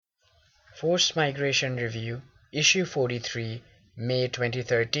Forced Migration Review, Issue 43, May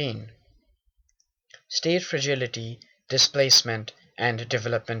 2013. State Fragility, Displacement, and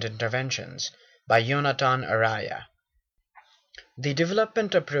Development Interventions by Yonatan Araya. The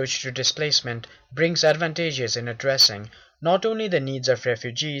development approach to displacement brings advantages in addressing not only the needs of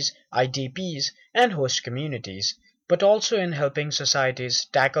refugees, IDPs, and host communities, but also in helping societies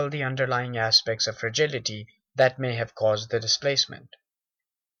tackle the underlying aspects of fragility that may have caused the displacement.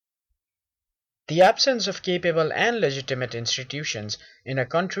 The absence of capable and legitimate institutions in a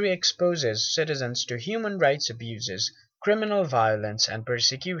country exposes citizens to human rights abuses, criminal violence, and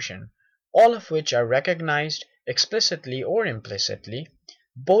persecution, all of which are recognized explicitly or implicitly,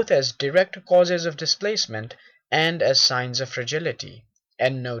 both as direct causes of displacement and as signs of fragility.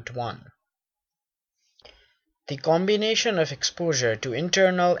 Endnote 1. The combination of exposure to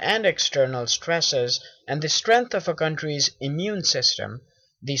internal and external stresses and the strength of a country's immune system,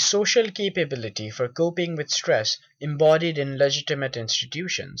 the social capability for coping with stress embodied in legitimate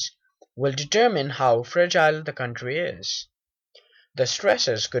institutions, will determine how fragile the country is. The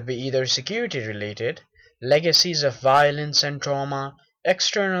stresses could be either security-related, legacies of violence and trauma,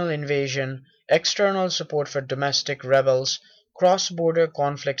 external invasion, external support for domestic rebels, cross-border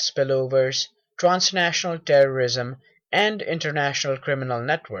conflict spillovers, transnational terrorism, and international criminal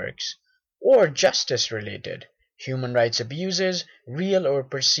networks, or justice-related, human rights abuses, real or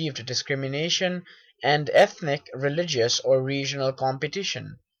perceived discrimination, and ethnic, religious, or regional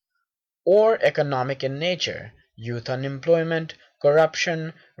competition, or economic in nature, youth unemployment,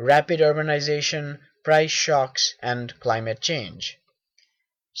 corruption, rapid urbanization, price shocks, and climate change.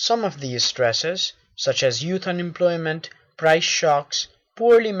 Some of these stresses, such as youth unemployment, price shocks,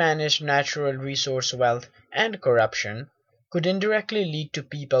 poorly managed natural resource wealth, and corruption, could indirectly lead to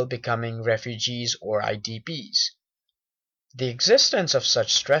people becoming refugees or IDPs. The existence of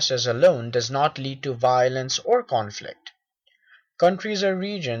such stresses alone does not lead to violence or conflict. Countries or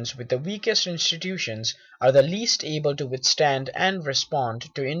regions with the weakest institutions are the least able to withstand and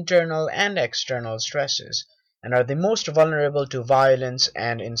respond to internal and external stresses, and are the most vulnerable to violence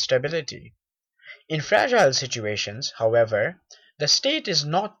and instability. In fragile situations, however, the state is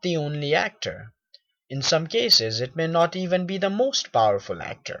not the only actor. In some cases, it may not even be the most powerful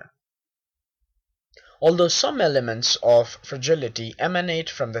actor. Although some elements of fragility emanate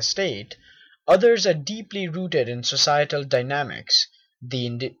from the state, others are deeply rooted in societal dynamics,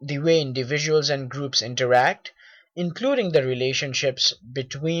 the way individuals and groups interact, including the relationships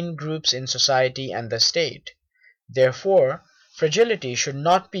between groups in society and the state. Therefore, fragility should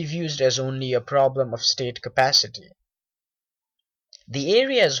not be viewed as only a problem of state capacity. The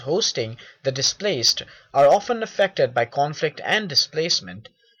areas hosting the displaced are often affected by conflict and displacement,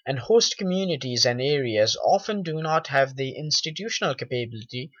 and host communities and areas often do not have the institutional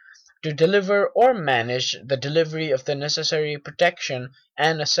capability to deliver or manage the delivery of the necessary protection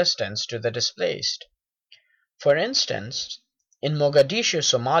and assistance to the displaced. For instance, in Mogadishu,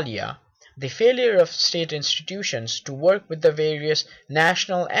 Somalia, the failure of state institutions to work with the various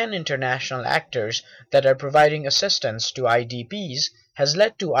national and international actors that are providing assistance to IDPs has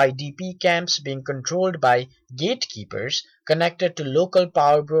led to IDP camps being controlled by gatekeepers connected to local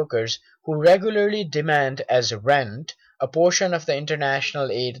power brokers who regularly demand as rent a portion of the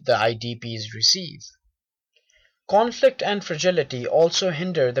international aid the IDPs receive. Conflict and fragility also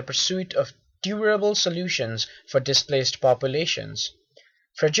hinder the pursuit of durable solutions for displaced populations.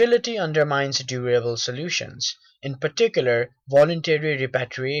 Fragility undermines durable solutions, in particular voluntary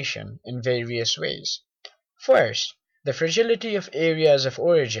repatriation, in various ways. First, the fragility of areas of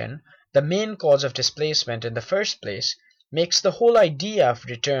origin, the main cause of displacement in the first place, makes the whole idea of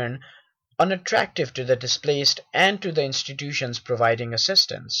return unattractive to the displaced and to the institutions providing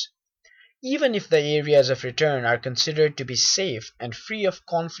assistance. Even if the areas of return are considered to be safe and free of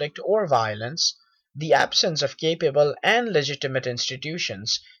conflict or violence, the absence of capable and legitimate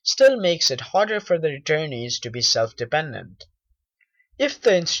institutions still makes it harder for the returnees to be self-dependent. If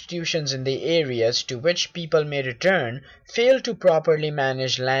the institutions in the areas to which people may return fail to properly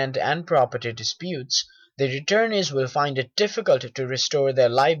manage land and property disputes, the returnees will find it difficult to restore their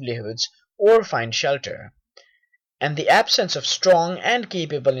livelihoods or find shelter. And the absence of strong and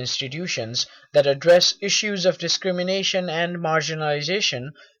capable institutions that address issues of discrimination and marginalization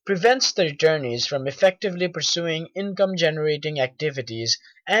prevents the returnees from effectively pursuing income-generating activities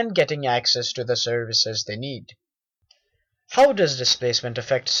and getting access to the services they need. How does displacement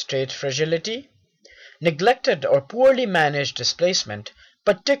affect state fragility? Neglected or poorly managed displacement,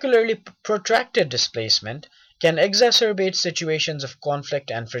 particularly protracted displacement, can exacerbate situations of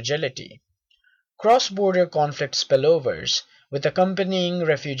conflict and fragility. Cross-border conflict spillovers, with accompanying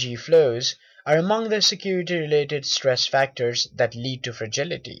refugee flows, are among the security-related stress factors that lead to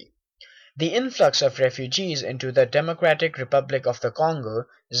fragility. The influx of refugees into the Democratic Republic of the Congo,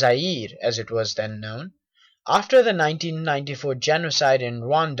 Zaire as it was then known, after the 1994 genocide in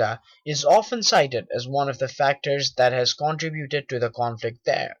Rwanda is often cited as one of the factors that has contributed to the conflict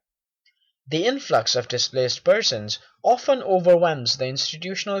there. The influx of displaced persons often overwhelms the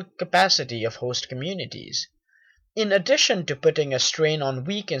institutional capacity of host communities. In addition to putting a strain on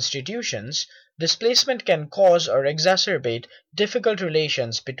weak institutions, displacement can cause or exacerbate difficult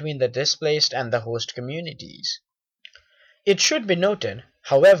relations between the displaced and the host communities. It should be noted,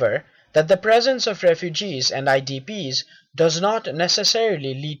 however, that the presence of refugees and IDPs does not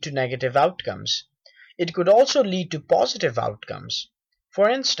necessarily lead to negative outcomes. It could also lead to positive outcomes. For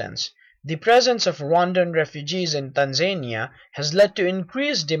instance, the presence of Rwandan refugees in Tanzania has led to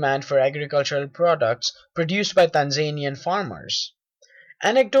increased demand for agricultural products produced by Tanzanian farmers.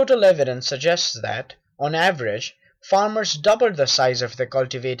 Anecdotal evidence suggests that, on average, farmers doubled the size of their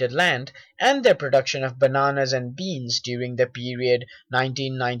cultivated land and their production of bananas and beans during the period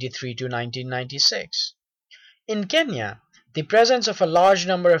 1993 to 1996. In Kenya, the presence of a large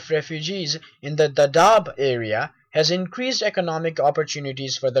number of refugees in the Dadaab area has increased economic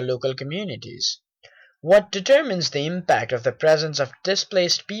opportunities for the local communities. What determines the impact of the presence of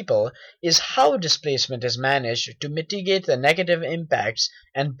displaced people is how displacement is managed to mitigate the negative impacts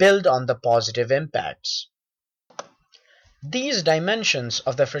and build on the positive impacts. These dimensions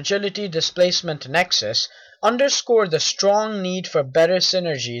of the fragility-displacement nexus underscore the strong need for better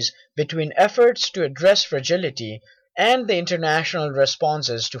synergies between efforts to address fragility and the international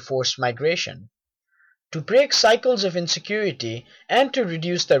responses to forced migration. To break cycles of insecurity and to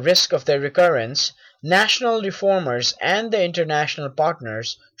reduce the risk of their recurrence, national reformers and their international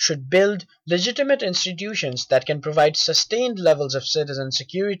partners should build legitimate institutions that can provide sustained levels of citizen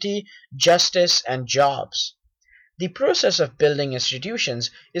security, justice, and jobs. The process of building institutions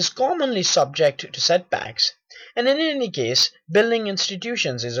is commonly subject to setbacks, and in any case, building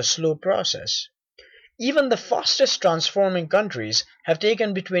institutions is a slow process. Even the fastest transforming countries have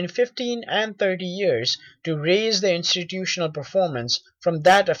taken between 15 and 30 years to raise their institutional performance from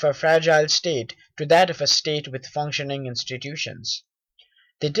that of a fragile state to that of a state with functioning institutions.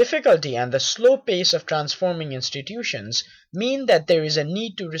 The difficulty and the slow pace of transforming institutions mean that there is a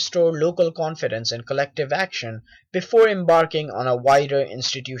need to restore local confidence in collective action before embarking on a wider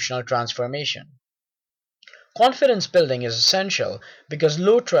institutional transformation. Confidence building is essential because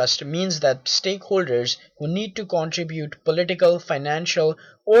low trust means that stakeholders who need to contribute political, financial,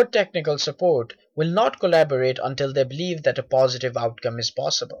 or technical support will not collaborate until they believe that a positive outcome is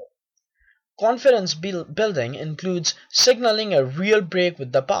possible. Confidence building includes signaling a real break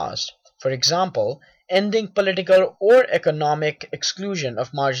with the past, for example, ending political or economic exclusion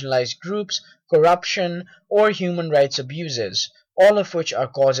of marginalized groups, corruption, or human rights abuses, all of which are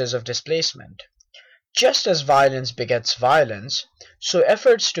causes of displacement. Just as violence begets violence, so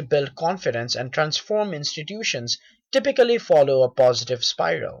efforts to build confidence and transform institutions typically follow a positive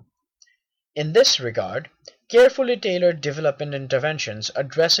spiral. In this regard, carefully tailored development interventions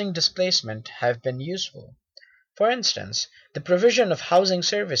addressing displacement have been useful. For instance, the provision of housing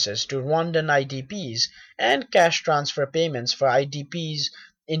services to Rwandan IDPs and cash transfer payments for IDPs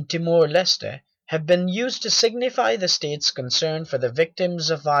in Timor-Leste have been used to signify the state's concern for the victims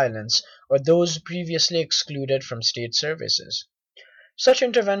of violence or those previously excluded from state services. Such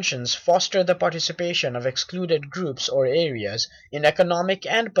interventions foster the participation of excluded groups or areas in economic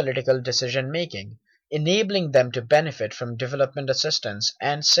and political decision-making, enabling them to benefit from development assistance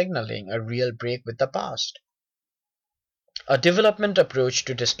and signaling a real break with the past. A development approach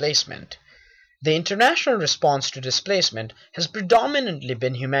to displacement. The international response to displacement has predominantly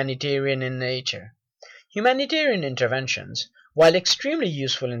been humanitarian in nature. Humanitarian interventions, while extremely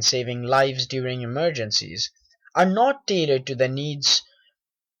useful in saving lives during emergencies, are not tailored to the needs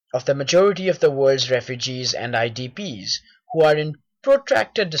of the majority of the world's refugees and IDPs, who are in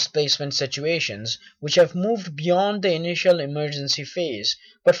protracted displacement situations which have moved beyond the initial emergency phase,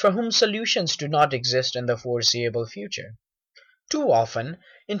 but for whom solutions do not exist in the foreseeable future. Too often,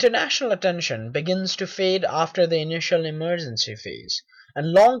 international attention begins to fade after the initial emergency phase,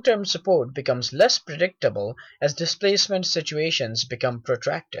 and long-term support becomes less predictable as displacement situations become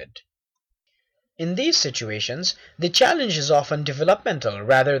protracted. In these situations, the challenge is often developmental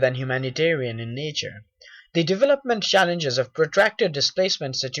rather than humanitarian in nature. The development challenges of protracted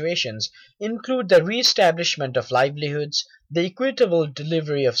displacement situations include the re-establishment of livelihoods, the equitable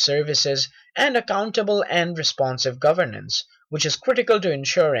delivery of services, and accountable and responsive governance, which is critical to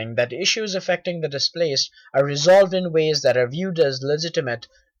ensuring that issues affecting the displaced are resolved in ways that are viewed as legitimate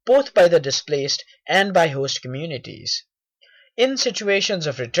both by the displaced and by host communities. In situations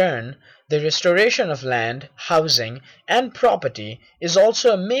of return, the restoration of land, housing, and property is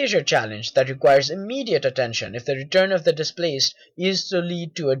also a major challenge that requires immediate attention if the return of the displaced is to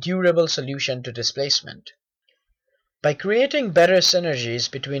lead to a durable solution to displacement. By creating better synergies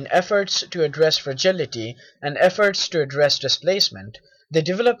between efforts to address fragility and efforts to address displacement, the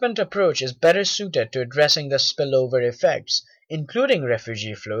development approach is better suited to addressing the spillover effects, including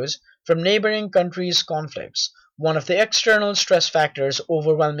refugee flows, from neighboring countries' conflicts, one of the external stress factors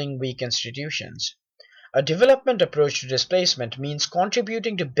overwhelming weak institutions. A development approach to displacement means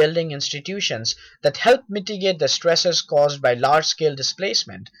contributing to building institutions that help mitigate the stresses caused by large-scale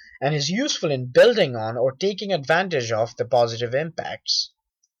displacement and is useful in building on or taking advantage of the positive impacts.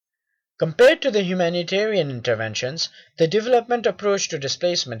 Compared to the humanitarian interventions, the development approach to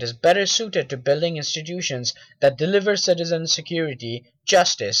displacement is better suited to building institutions that deliver citizen security,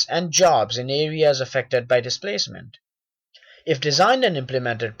 justice, and jobs in areas affected by displacement. If designed and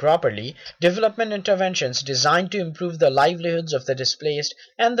implemented properly, development interventions designed to improve the livelihoods of the displaced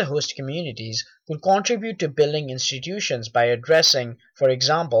and the host communities could contribute to building institutions by addressing, for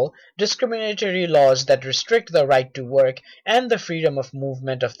example, discriminatory laws that restrict the right to work and the freedom of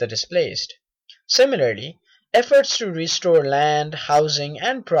movement of the displaced. Similarly, efforts to restore land, housing,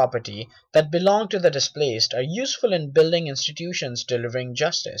 and property that belong to the displaced are useful in building institutions delivering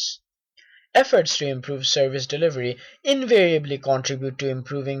justice. Efforts to improve service delivery invariably contribute to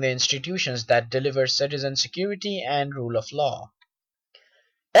improving the institutions that deliver citizen security and rule of law.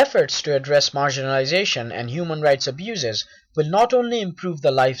 Efforts to address marginalization and human rights abuses will not only improve the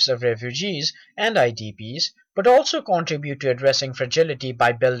lives of refugees and IDPs, but also contribute to addressing fragility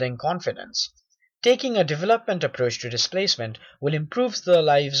by building confidence. Taking a development approach to displacement will improve the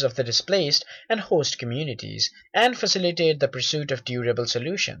lives of the displaced and host communities and facilitate the pursuit of durable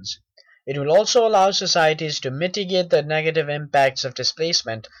solutions. It will also allow societies to mitigate the negative impacts of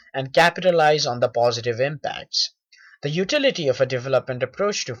displacement and capitalize on the positive impacts. The utility of a development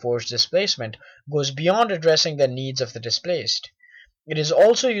approach to forced displacement goes beyond addressing the needs of the displaced. It is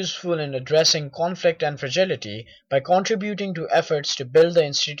also useful in addressing conflict and fragility by contributing to efforts to build the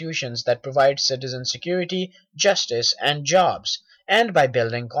institutions that provide citizen security, justice, and jobs, and by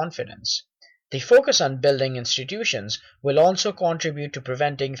building confidence. The focus on building institutions will also contribute to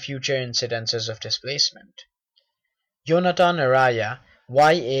preventing future incidences of displacement. Jonathan Araya,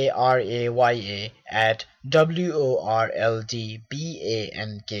 Yaraya at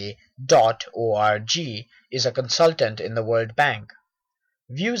worldbank.org is a consultant in the World Bank.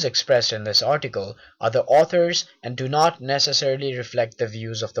 Views expressed in this article are the author's and do not necessarily reflect the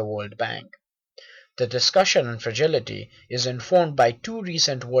views of the World Bank. The discussion on fragility is informed by two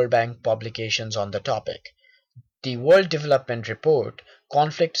recent World Bank publications on the topic: the World Development Report,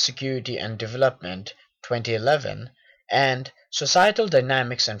 Conflict, Security and Development, 2011, and Societal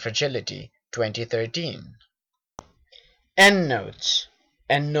Dynamics and Fragility, 2013. Endnotes.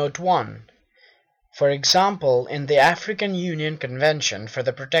 Endnote 1. For example, in the African Union Convention for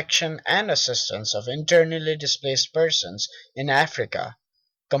the Protection and Assistance of Internally Displaced Persons in Africa,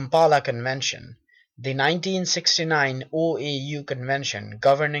 Kampala Convention, the 1969 OAU Convention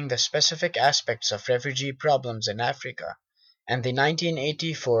governing the specific aspects of refugee problems in Africa, and the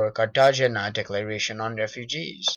 1984 Cartagena Declaration on Refugees.